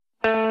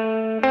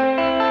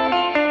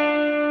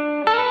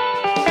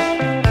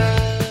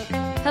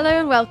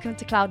welcome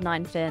to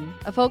Cloud9 Fin,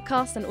 a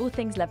podcast on all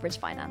things leverage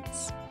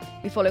finance.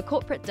 We follow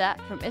corporate debt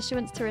from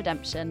issuance to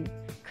redemption,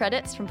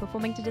 credits from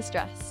performing to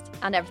distressed,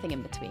 and everything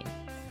in between.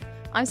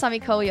 I'm Sammy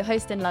Cole, your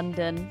host in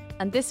London,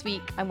 and this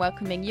week I'm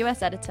welcoming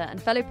US editor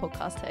and fellow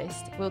podcast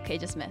host, Will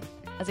Caiger-Smith,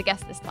 as a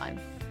guest this time.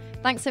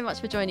 Thanks so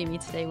much for joining me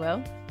today,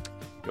 Will.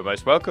 You're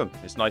most welcome.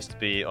 It's nice to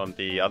be on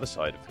the other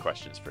side of the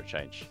questions for a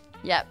change.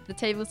 Yep, the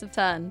tables have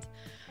turned.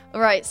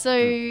 All right,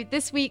 so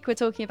this week we're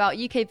talking about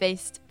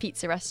UK-based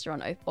pizza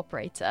restaurant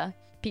operator,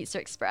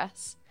 Pizza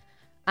Express.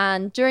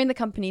 And during the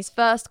company's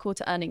first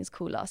quarter earnings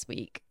call last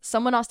week,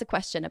 someone asked a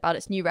question about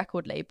its new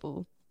record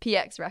label,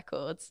 PX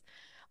Records.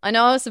 I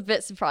know I was a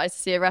bit surprised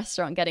to see a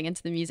restaurant getting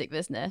into the music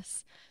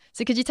business.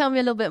 So could you tell me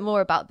a little bit more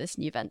about this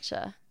new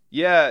venture?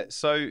 Yeah,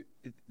 so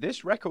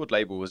this record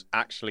label was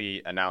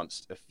actually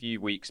announced a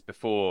few weeks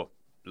before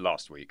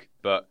last week,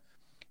 but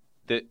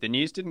the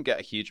news didn't get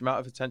a huge amount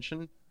of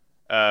attention.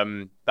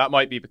 That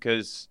might be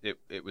because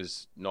it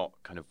was not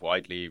kind of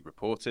widely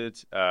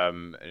reported.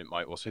 And it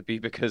might also be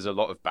because a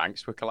lot of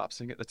banks were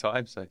collapsing at the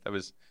time. So there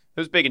was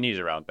bigger news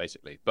around,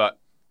 basically. But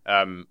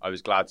I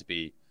was glad to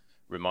be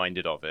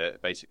reminded of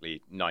it.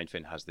 Basically,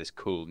 9fin has this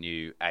cool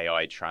new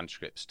AI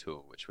transcripts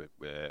tool, which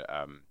we're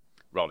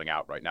rolling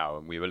out right now.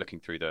 And we were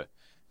looking through the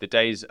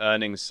day's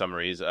earnings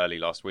summaries early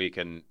last week,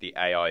 and the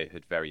AI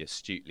had very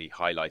astutely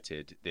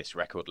highlighted this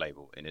record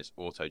label in its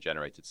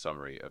auto-generated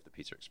summary of the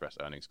Pizza Express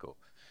earnings call.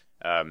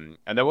 And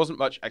there wasn't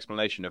much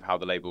explanation of how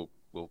the label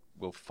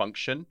will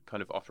function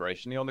kind of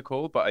operationally on the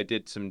call, but I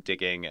did some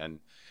digging, and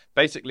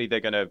basically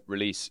they're going to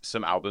release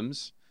some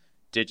albums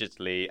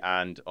digitally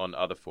and on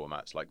other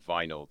formats like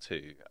vinyl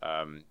too,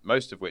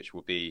 most of which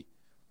will be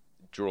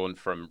drawn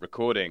from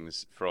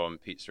recordings from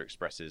Pizza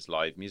Express's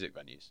live music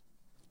venues.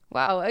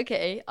 Wow,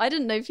 okay. I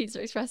didn't know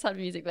Pizza Express had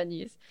music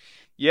venues.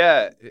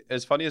 Yeah,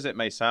 as funny as it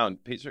may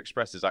sound, Pizza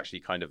Express is actually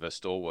kind of a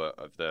stalwart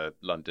of the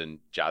London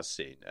jazz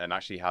scene, and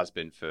actually has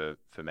been for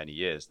many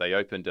years. They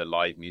opened a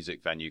live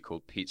music venue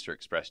called Pizza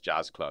Express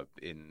Jazz Club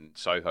in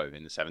Soho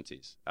in the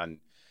 70s. And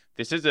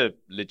this is a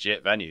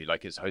legit venue.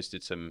 Like, it's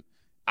hosted some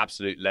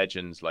absolute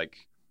legends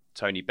like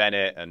Tony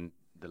Bennett and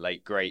the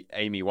late, great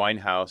Amy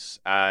Winehouse.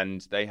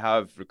 And they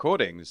have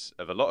recordings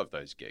of a lot of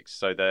those gigs.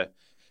 So they're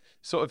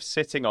sort of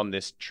sitting on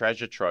this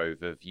treasure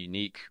trove of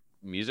unique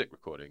music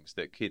recordings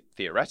that could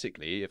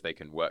theoretically, if they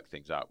can work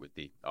things out with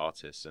the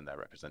artists and their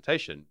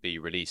representation, be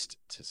released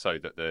so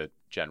that the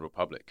general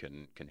public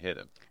can hear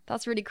them.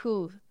 That's really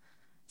cool.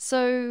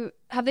 So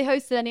have they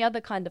hosted any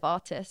other kind of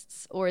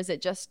artists, or is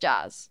it just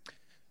jazz?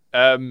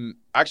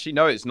 Actually,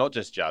 no, it's not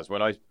just jazz.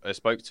 When I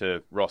spoke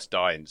to Ross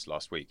Dines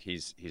last week,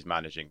 he's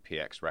managing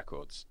PX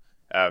Records.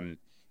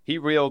 He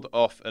reeled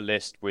off a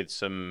list with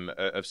some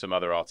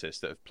other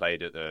artists that have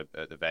played at the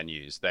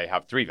venues. They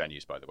have 3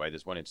 venues, by the way.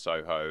 There's one in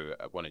Soho,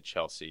 one in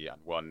Chelsea, and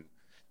one,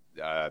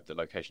 the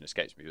location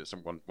escapes me,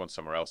 but one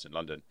somewhere else in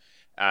London.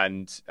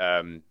 And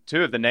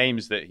 2 of the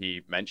names that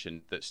he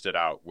mentioned that stood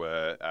out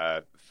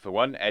were, for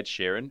one, Ed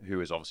Sheeran,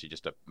 who is obviously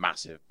just a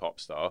massive pop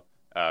star,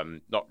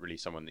 not really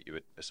someone that you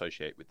would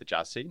associate with the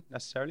jazz scene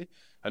necessarily,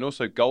 and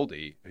also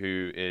Goldie,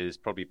 who is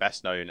probably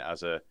best known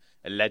as a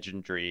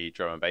legendary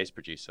drum and bass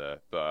producer,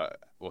 but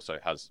also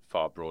has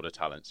far broader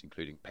talents,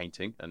 including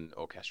painting and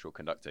orchestral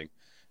conducting.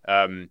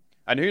 And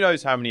who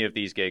knows how many of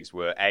these gigs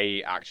were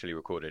A, actually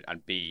recorded,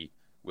 and B,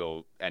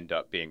 will end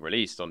up being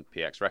released on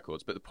PX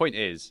Records. But the point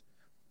is,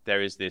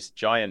 there is this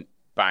giant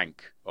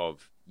bank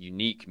of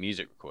unique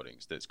music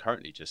recordings that's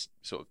currently just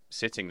sort of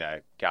sitting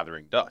there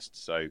gathering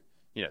dust. So,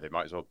 they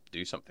might as well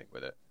do something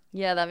with it.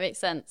 Yeah, that makes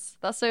sense.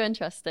 That's so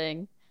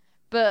interesting.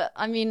 But,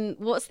 I mean,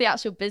 what's the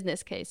actual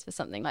business case for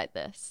something like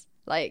this?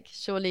 Like,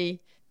 surely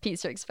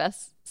Pizza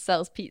Express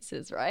sells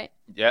pizzas, right?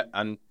 Yeah,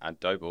 and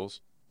dough balls.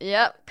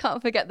 Yep,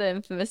 can't forget the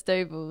infamous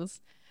dough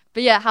balls.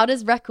 But yeah, how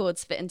does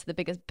records fit into the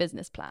biggest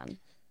business plan?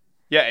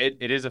 Yeah,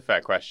 it is a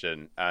fair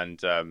question. And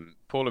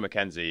Paula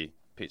McKenzie,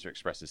 Pizza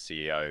Express's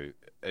CEO,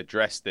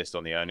 addressed this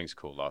on the earnings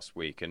call last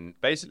week. And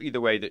basically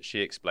the way that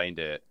she explained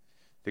it,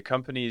 the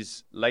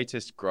company's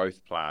latest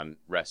growth plan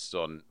rests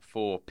on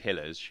 4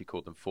 pillars. She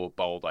called them 4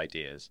 bold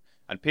ideas.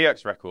 And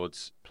PX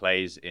Records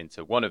plays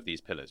into one of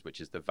these pillars, which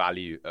is the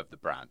value of the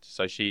brand.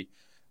 So she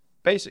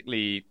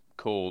basically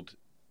called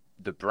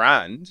the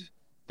brand,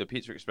 the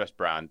Pizza Express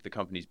brand, the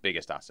company's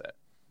biggest asset.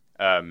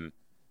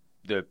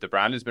 The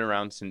brand has been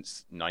around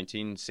since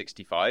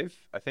 1965,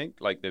 I think,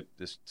 like the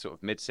sort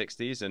of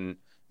mid-60s, and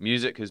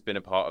music has been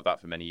a part of that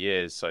for many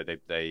years. So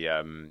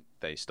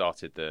they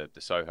started the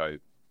Soho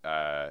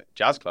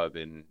Jazz Club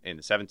in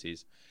the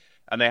 70s,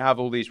 and they have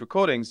all these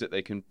recordings that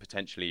they can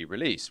potentially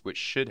release, which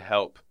should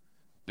help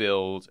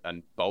build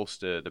and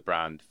bolster the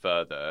brand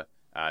further,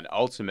 and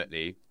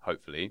ultimately,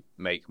 hopefully,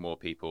 make more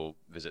people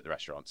visit the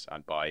restaurants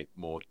and buy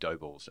more dough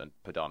balls and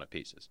Padana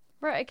pizzas.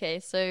 Right, okay,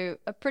 so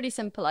a pretty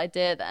simple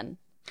idea then.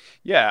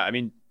 Yeah, I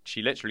mean,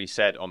 she literally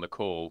said on the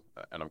call,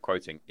 and I'm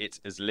quoting, "It's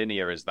as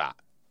linear as that.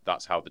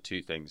 That's how the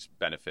 2 things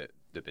benefit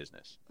the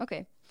business."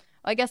 Okay,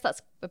 I guess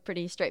that's a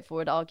pretty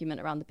straightforward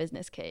argument around the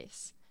business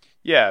case.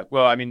 Yeah,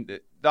 well, I mean,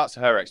 that's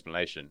her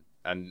explanation.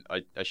 And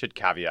I should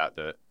caveat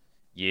that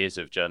years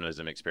of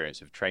journalism experience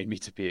have trained me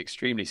to be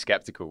extremely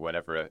skeptical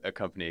whenever a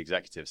company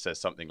executive says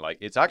something like,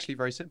 it's actually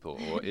very simple,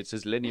 or it's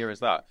as linear as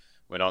that,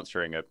 when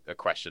answering a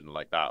question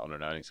like that on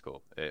an earnings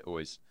call. It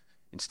always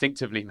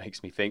instinctively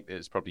makes me think that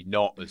it's probably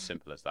not as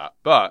simple as that.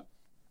 But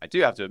I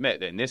do have to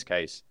admit that in this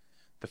case,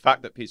 the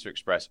fact that Pizza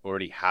Express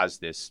already has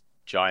this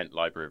giant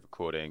library of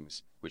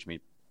recordings, which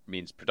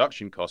means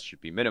production costs should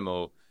be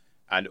minimal,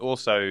 and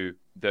also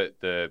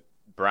that the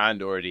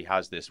brand already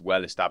has this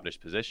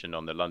well-established position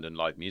on the London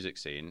live music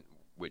scene,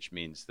 which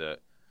means that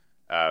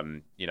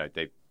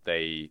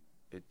they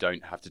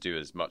don't have to do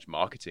as much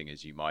marketing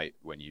as you might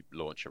when you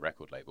launch a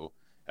record label.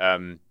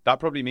 That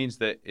probably means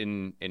that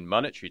in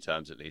monetary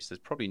terms, at least, there's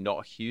probably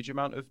not a huge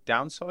amount of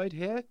downside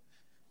here.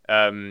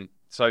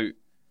 So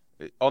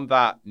on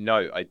that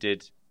note, I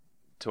did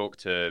talk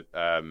to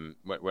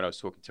when I was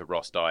talking to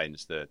Ross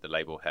Dines, the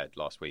label head,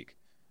 last week,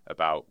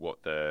 about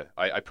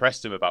I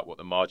pressed him about what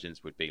the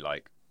margins would be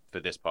like for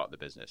this part of the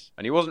business,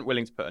 and he wasn't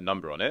willing to put a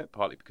number on it,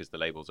 partly because the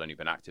label's only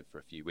been active for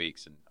a few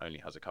weeks and only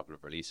has a couple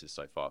of releases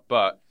so far.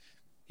 But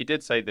he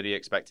did say that he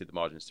expected the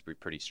margins to be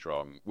pretty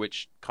strong,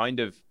 which kind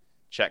of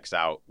checks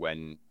out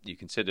when you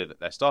consider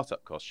that their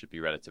startup costs should be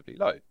relatively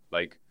low.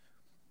 Like,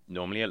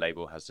 normally a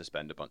label has to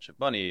spend a bunch of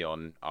money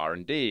on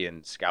R&D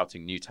and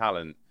scouting new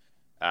talent.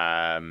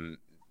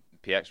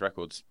 PX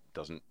Records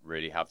doesn't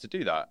really have to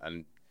do that,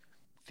 and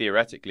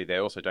theoretically they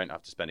also don't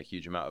have to spend a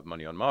huge amount of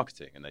money on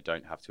marketing, and they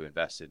don't have to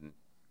invest in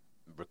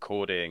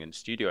recording and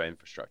studio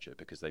infrastructure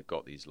because they've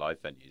got these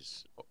live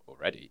venues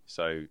already.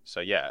 So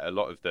yeah, a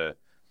lot of the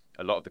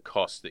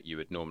costs that you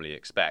would normally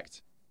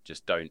expect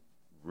just don't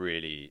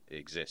really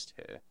exist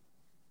here.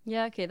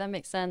 Yeah, okay, that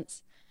makes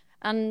sense.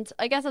 And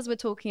I guess as we're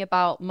talking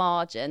about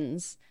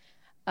margins,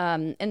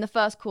 in the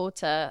first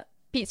quarter,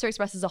 Pizza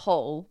Express as a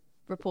whole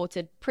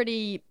reported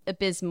pretty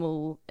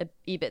abysmal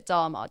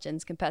EBITDA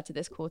margins compared to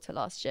this quarter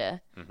last year,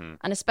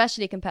 and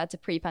especially compared to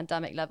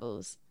pre-pandemic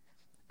levels.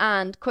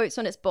 And quotes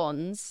on its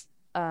bonds,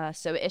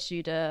 so it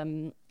issued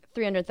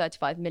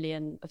 335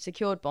 million of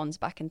secured bonds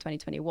back in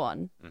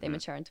 2021. They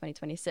mature in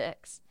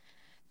 2026.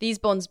 These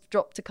bonds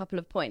dropped a couple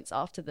of points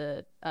after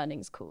the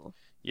earnings call.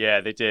 Yeah,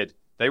 they did.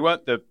 They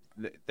weren't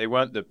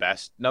the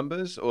best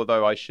numbers,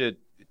 although I should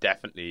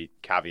definitely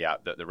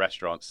caveat that the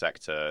restaurant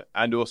sector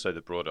and also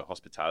the broader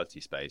hospitality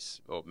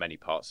space, or many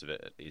parts of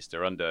it at least,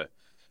 are under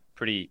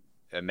pretty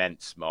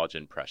immense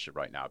margin pressure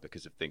right now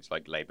because of things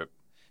like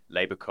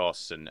labor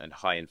costs and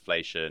high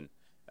inflation.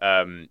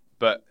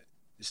 But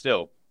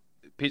still,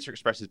 Pizza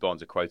Express's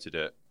bonds are quoted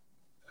at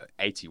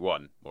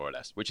 81, more or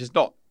less, which is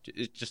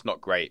just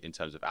not great in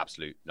terms of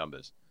absolute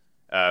numbers.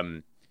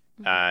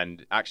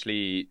 And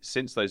actually,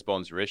 since those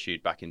bonds were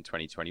issued back in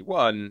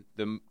 2021,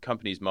 the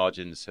company's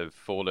margins have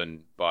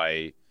fallen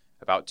by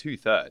about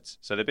 2/3.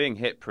 So they're being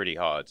hit pretty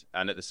hard.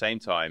 And at the same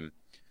time,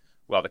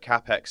 while the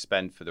CapEx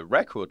spend for the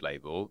record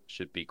label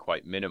should be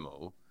quite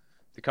minimal,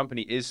 the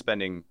company is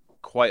spending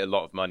quite a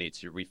lot of money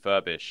to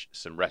refurbish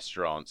some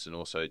restaurants and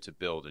also to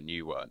build a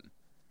new one.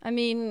 I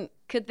mean,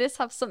 could this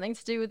have something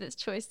to do with its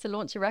choice to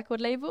launch a record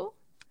label?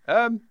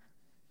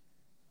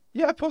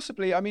 Yeah,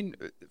 possibly. I mean,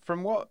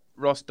 from what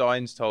Ross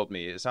Dines told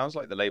me, it sounds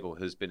like the label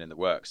has been in the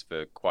works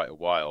for quite a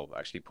while.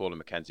 Actually, Paula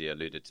McKenzie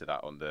alluded to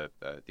that on the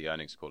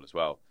earnings call as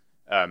well,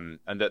 and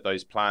that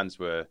those plans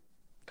were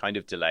kind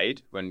of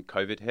delayed when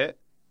COVID hit.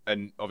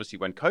 And obviously,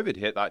 when COVID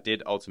hit, that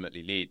did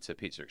ultimately lead to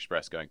Pizza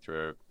Express going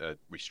through a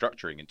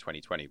restructuring in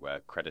 2020 where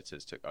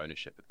creditors took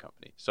ownership of the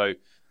company. So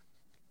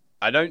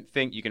I don't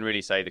think you can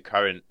really say the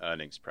current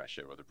earnings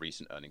pressure or the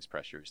recent earnings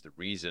pressure is the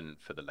reason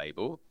for the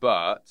label,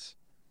 but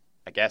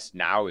I guess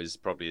now is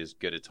probably as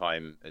good a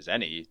time as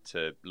any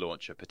to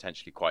launch a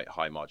potentially quite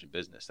high margin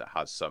business that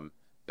has some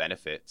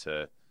benefit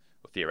to,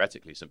 or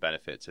theoretically some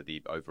benefit to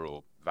the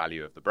overall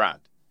value of the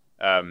brand.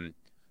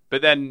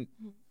 But then,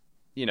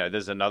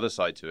 there's another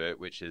side to it,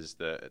 which is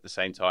that at the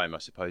same time, I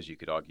suppose you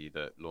could argue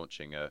that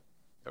launching a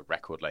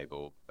record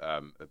label,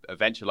 a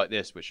venture like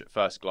this, which at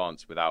first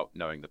glance, without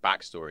knowing the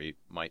backstory,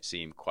 might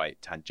seem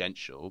quite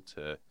tangential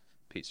to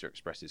Pizza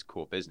Express's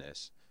core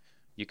business,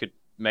 you could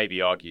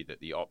maybe argue that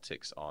the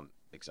optics aren't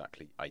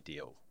exactly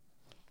ideal.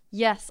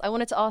 Yes, I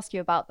wanted to ask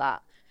you about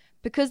that.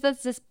 Because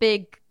there's this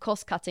big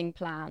cost-cutting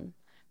plan,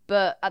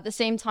 but at the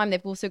same time,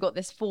 they've also got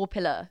this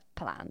 4-pillar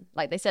plan,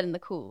 like they said in the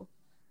call.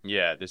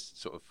 Yeah, this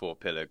sort of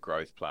 4-pillar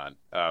growth plan.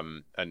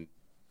 And,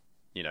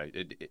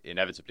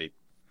 inevitably,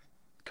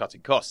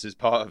 cutting costs is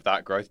part of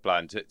that growth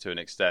plan to an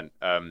extent.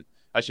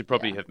 I should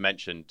probably have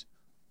mentioned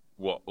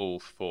what all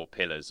 4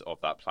 pillars of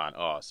that plan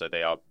are. So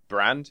they are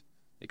brand,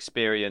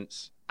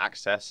 experience,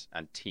 access,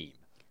 and team.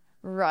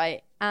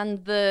 Right.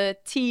 And the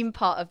team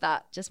part of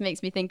that just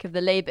makes me think of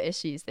the labor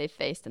issues they've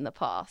faced in the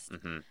past.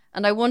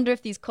 And I wonder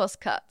if these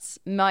cost cuts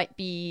might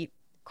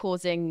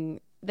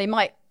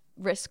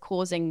risk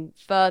causing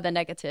further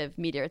negative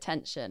media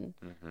attention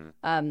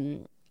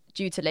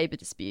due to labor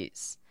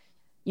disputes.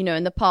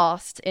 In the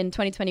past, in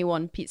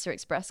 2021, Pizza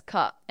Express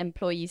cut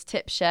employees'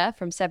 tip share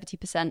from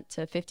 70%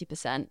 to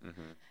 50%.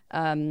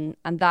 And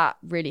that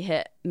really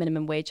hit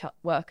minimum wage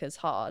workers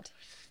hard.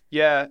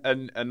 Yeah,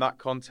 and that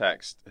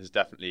context has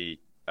definitely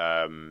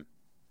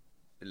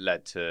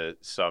led to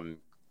some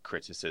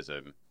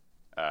criticism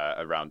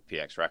around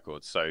PX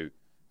Records. So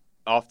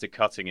after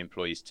cutting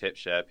employees' tip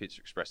share,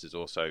 Pizza Express is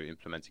also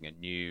implementing a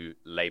new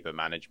labor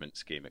management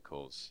scheme, it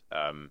calls,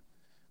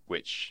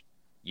 which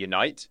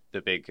Unite,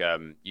 the big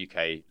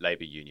UK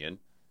labour union,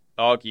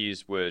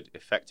 argues would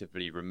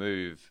effectively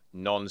remove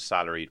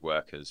non-salaried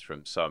workers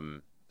from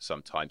some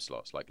time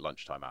slots, like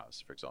lunchtime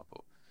hours, for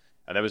example.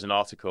 And there was an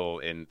article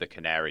in The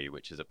Canary,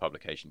 which is a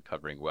publication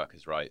covering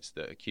workers' rights,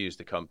 that accused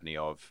the company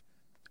of,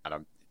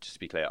 and just to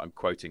be clear, I'm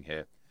quoting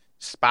here,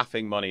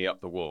 spaffing money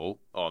up the wall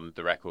on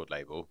the record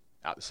label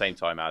at the same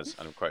time as,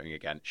 and I'm quoting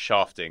again,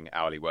 shafting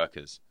hourly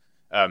workers.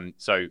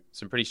 So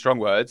some pretty strong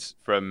words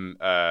from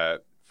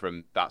that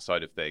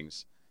side of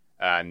things.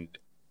 And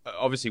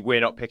obviously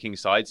we're not picking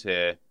sides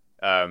here,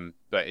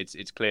 but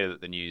it's clear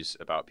that the news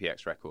about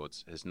PX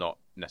Records has not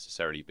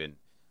necessarily been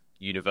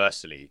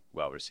universally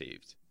well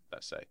received,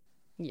 let's say.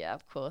 Yeah,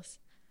 of course.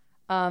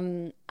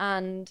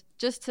 And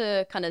just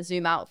to kind of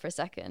zoom out for a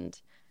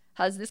second,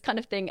 has this kind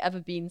of thing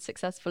ever been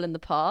successful in the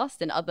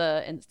past in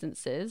other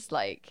instances?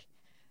 Like,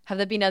 have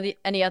there been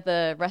any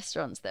other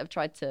restaurants that have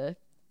tried to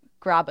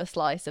grab a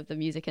slice of the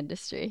music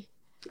industry?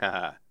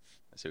 I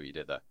see what you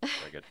did there.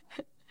 Very good.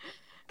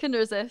 Couldn't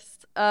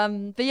resist.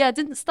 But yeah,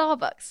 didn't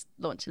Starbucks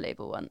launch a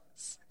label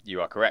once? You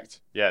are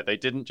correct. Yeah, they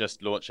didn't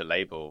just launch a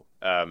label.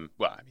 Well,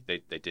 I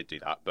mean, they did do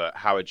that, but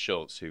Howard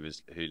Schultz, who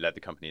led the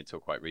company until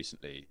quite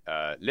recently,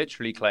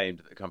 literally claimed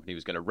that the company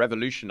was going to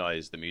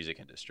revolutionize the music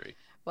industry.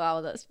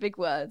 Wow, that's big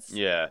words.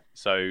 Yeah.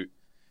 So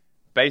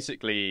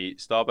basically,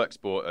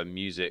 Starbucks bought a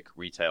music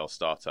retail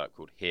startup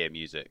called Hear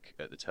Music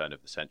at the turn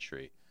of the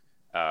century.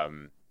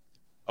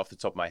 Off the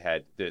top of my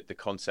head, the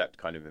concept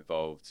kind of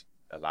involved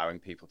allowing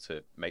people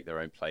to make their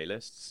own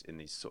playlists in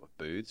these sort of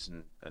booths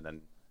and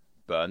then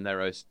burn their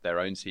own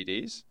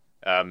CDs.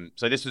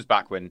 So this was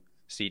back when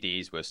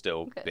CDs were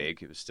still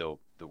big. It was still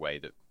the way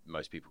that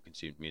most people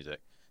consumed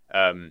music.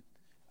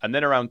 And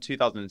then around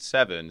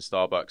 2007,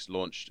 Starbucks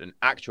launched an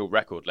actual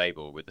record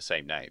label with the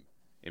same name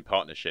in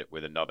partnership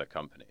with another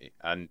company.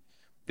 And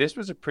this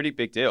was a pretty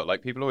big deal.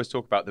 Like, people always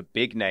talk about the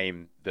big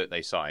name that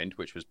they signed,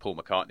 which was Paul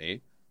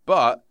McCartney,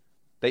 but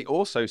they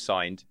also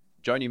signed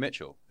Joni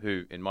Mitchell,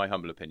 who, in my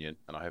humble opinion,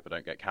 and I hope I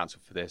don't get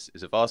cancelled for this,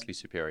 is a vastly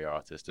superior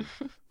artist and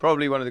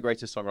probably one of the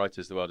greatest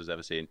songwriters the world has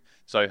ever seen.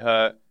 So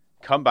her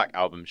comeback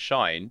album,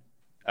 Shine,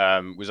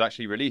 was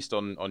actually released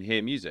on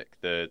Hear Music,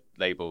 the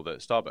label that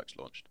Starbucks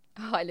launched.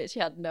 Oh, I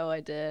literally had no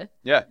idea.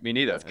 Yeah, me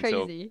neither. That's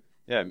crazy.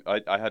 Yeah,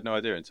 I had no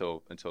idea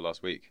until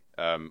last week.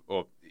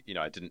 Or,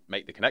 I didn't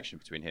make the connection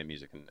between Hear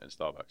Music and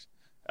Starbucks.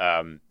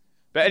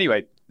 But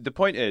anyway, the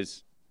point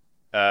is,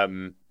 not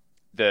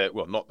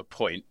the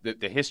point,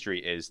 the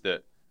history is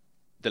that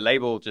the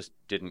label just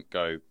didn't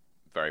go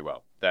very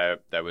well. There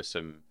were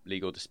some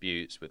legal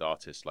disputes with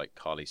artists like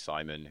Carly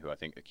Simon, who I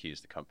think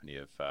accused the company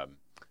of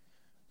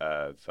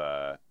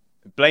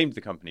blamed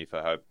the company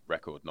for her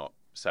record not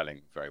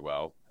selling very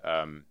well.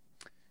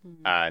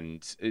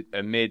 And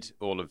amid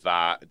all of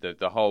that,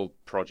 the whole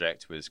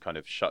project was kind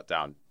of shut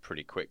down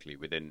pretty quickly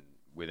within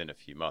a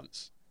few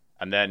months.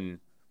 And then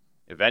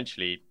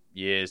eventually,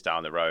 years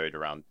down the road,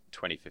 around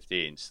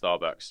 2015,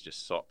 Starbucks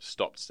just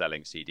stopped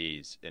selling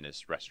CDs in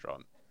its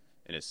restaurant,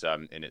 in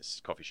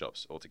its coffee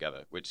shops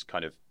altogether, which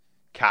kind of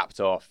capped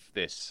off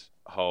this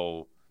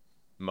whole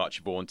much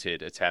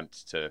vaunted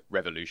attempt to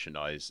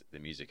revolutionize the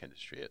music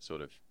industry. It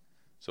sort of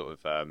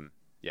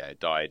it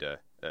died a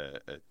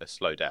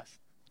slow death.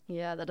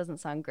 Yeah, that doesn't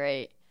sound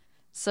great.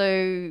 So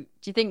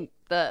do you think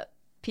that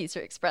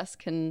Pizza Express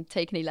can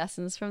take any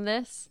lessons from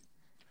this?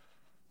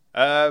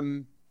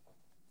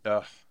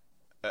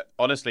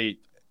 Honestly,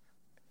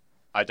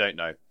 I don't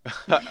know.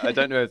 I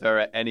don't know if there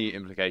are any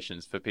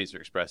implications for Pizza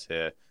Express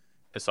here,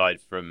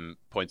 aside from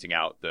pointing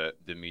out that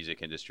the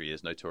music industry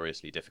is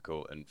notoriously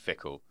difficult and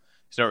fickle.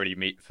 It's not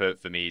really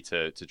for me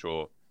to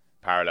draw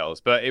parallels,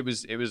 but it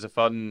was a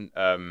fun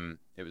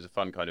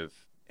kind of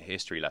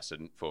history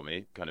lesson for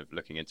me, kind of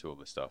looking into all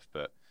this stuff.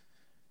 But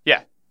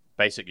yeah,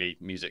 basically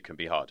music can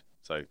be hard.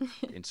 So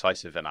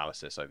incisive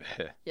analysis over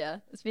here. Yeah,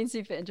 it's been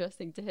super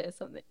interesting to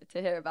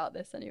hear about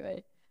this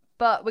anyway.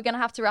 But we're going to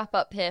have to wrap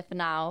up here for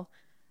now.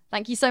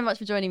 Thank you so much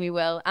for joining me,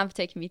 Will, and for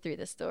taking me through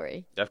this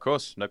story. Of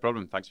course, no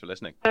problem. Thanks for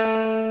listening.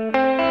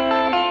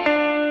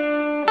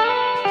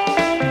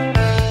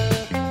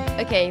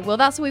 Okay, well,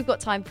 that's all we've got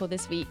time for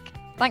this week.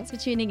 Thanks for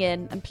tuning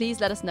in, and please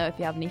let us know if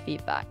you have any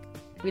feedback.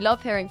 We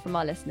love hearing from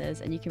our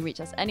listeners, and you can reach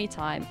us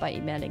anytime by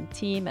emailing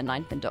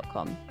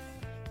team@ninefin.com.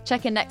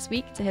 Check in next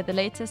week to hear the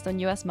latest on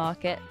US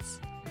markets,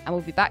 and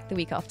we'll be back the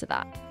week after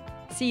that.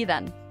 See you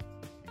then.